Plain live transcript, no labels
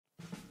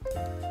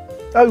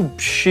Oh,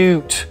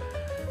 shoot.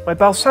 My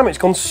balsamic's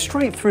gone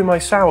straight through my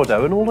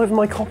sourdough and all over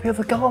my copy of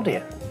The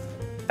Guardian.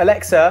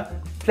 Alexa,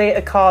 play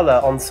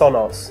Akala on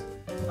Sonos.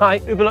 Hi,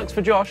 Uberlux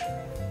for Josh.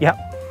 Yep.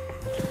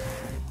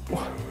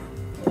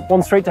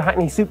 One straight to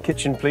Hackney Soup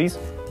Kitchen, please.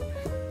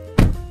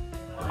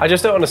 I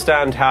just don't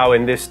understand how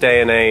in this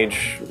day and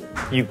age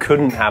you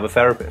couldn't have a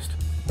therapist.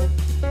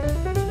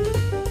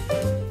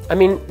 I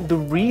mean, the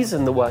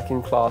reason the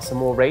working class are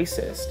more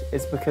racist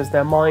is because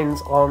their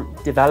minds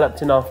aren't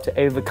developed enough to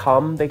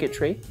overcome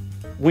bigotry.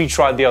 We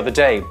tried the other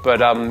day,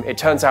 but it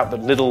turns out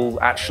that Lidl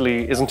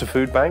actually isn't a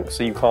food bank,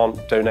 so you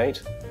can't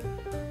donate.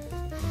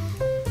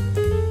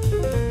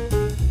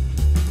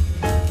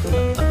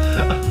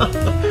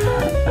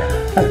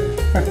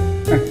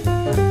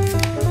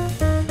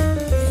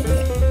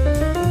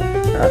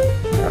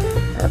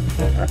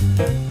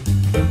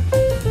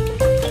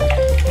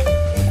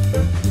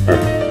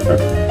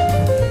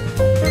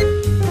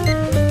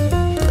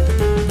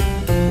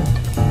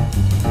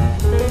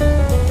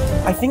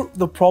 I think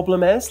the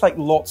problem is, like,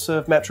 lots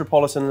of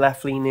metropolitan,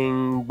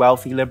 left-leaning,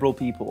 wealthy, liberal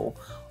people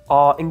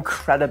are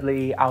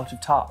incredibly out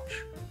of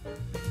touch.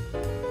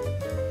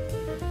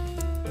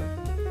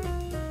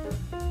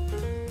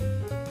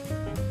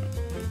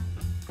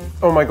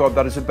 Oh my god,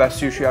 that is the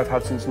best sushi I've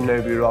had since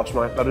Nobu last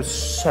night. That is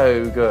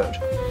so good.